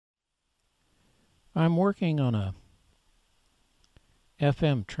I'm working on a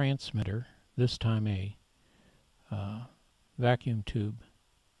FM transmitter, this time a vacuum tube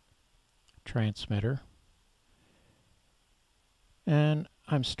transmitter. And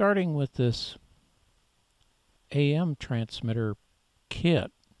I'm starting with this AM transmitter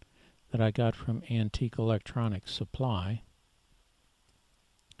kit that I got from Antique Electronics Supply.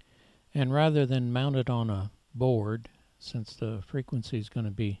 And rather than mount it on a board, since the frequency is going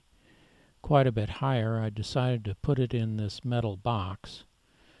to be quite a bit higher, I decided to put it in this metal box.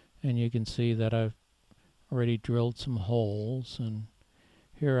 And you can see that I've already drilled some holes, and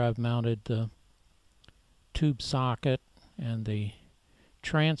here I've mounted the tube socket and the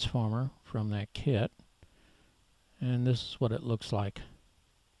transformer from that kit, and this is what it looks like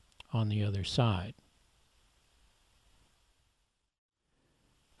on the other side.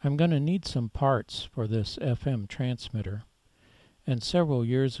 I'm going to need some parts for this FM transmitter, and several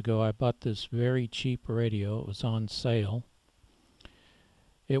years ago I bought this very cheap radio. It was on sale.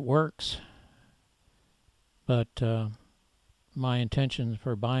 It works, but my intention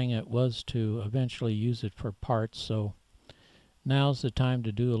for buying it was to eventually use it for parts, so now's the time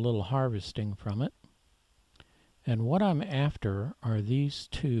to do a little harvesting from it. And what I'm after are these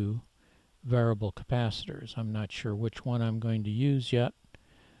two variable capacitors. I'm not sure which one I'm going to use yet,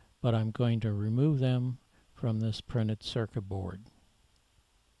 but I'm going to remove them from this printed circuit board.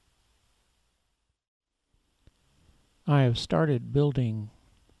 I have started building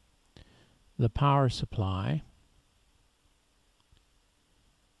the power supply,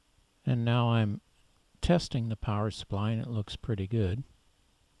 and now I'm testing the power supply, and it looks pretty good.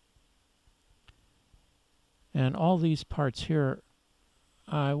 And all these parts here,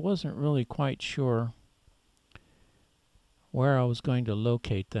 I wasn't really quite sure where I was going to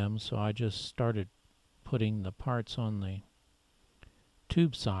locate them, so I just started putting the parts on the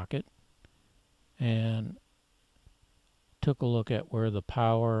tube socket and took a look at where the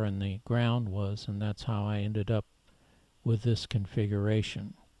power and the ground was, and that's how I ended up with this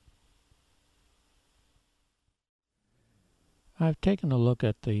configuration. I've taken a look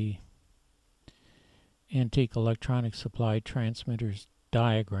at the Antique Electronics Supply transmitters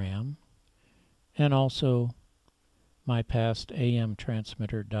diagram, and also my past AM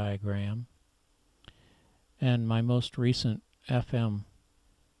transmitter diagram, and my most recent FM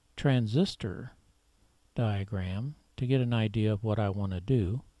transistor diagram to get an idea of what I want to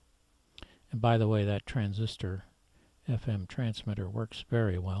do. And by the way, that transistor FM transmitter works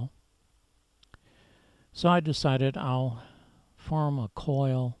very well. So I decided I'll form a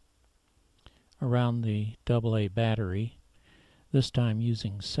coil around the AA battery, this time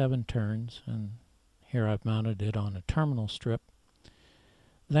using 7 turns, and here I've mounted it on a terminal strip.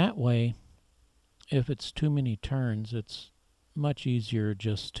 That way, if it's too many turns, it's much easier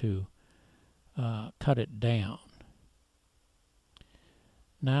just to cut it down.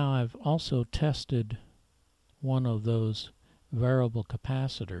 Now I've also tested one of those variable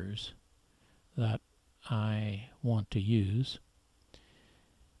capacitors that I want to use,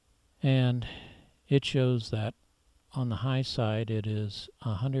 and it shows that on the high side it is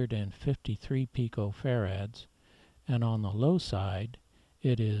 153 picofarads, and on the low side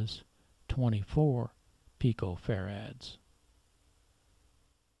it is 24 picofarads.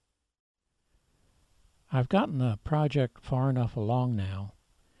 I've gotten the project far enough along now,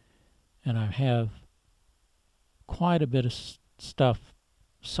 and I have quite a bit of stuff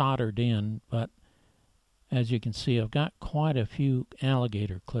soldered in, but as you can see, I've got quite a few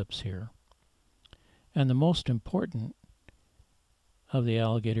alligator clips here. And the most important of the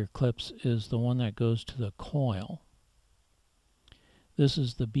alligator clips is the one that goes to the coil. This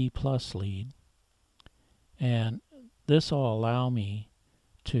is the B+ lead, and this will allow me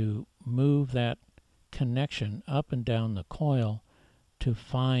to move that connection up and down the coil to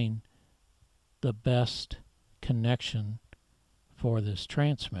find the best connection for this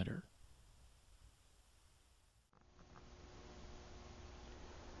transmitter.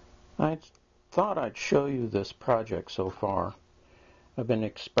 I thought I'd show you this project so far. I've been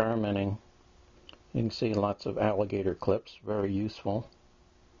experimenting. You can see lots of alligator clips, very useful.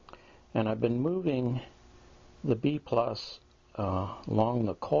 And I've been moving the B+ along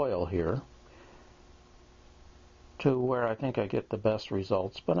the coil here to where I think I get the best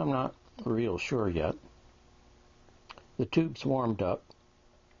results, but I'm not real sure yet. The tube's warmed up.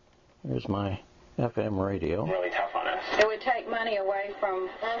 Here's my FM radio. Really tough on us. It would take money away from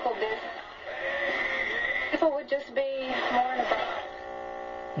local business. People would just be more in a box.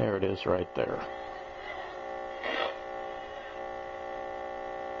 There it is right there.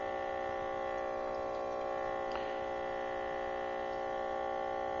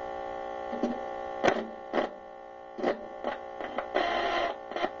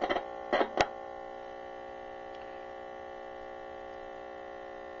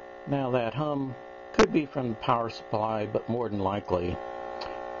 Could be from the power supply, but more than likely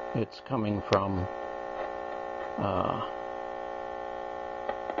it's coming from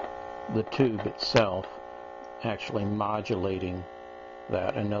the tube itself actually modulating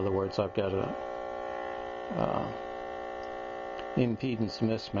that. In other words, I've got a impedance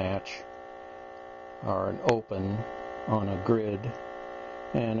mismatch or an open on a grid,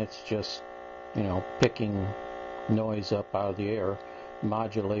 and it's just, you know, picking noise up out of the air,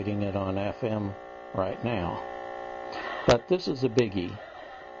 modulating it on FM right now. But this is a biggie.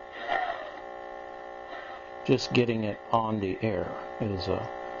 Just getting it on the air is a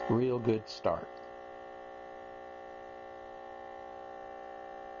real good start.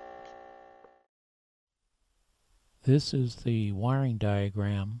 This is the wiring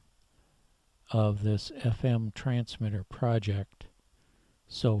diagram of this FM transmitter project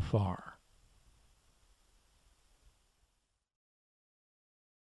so far.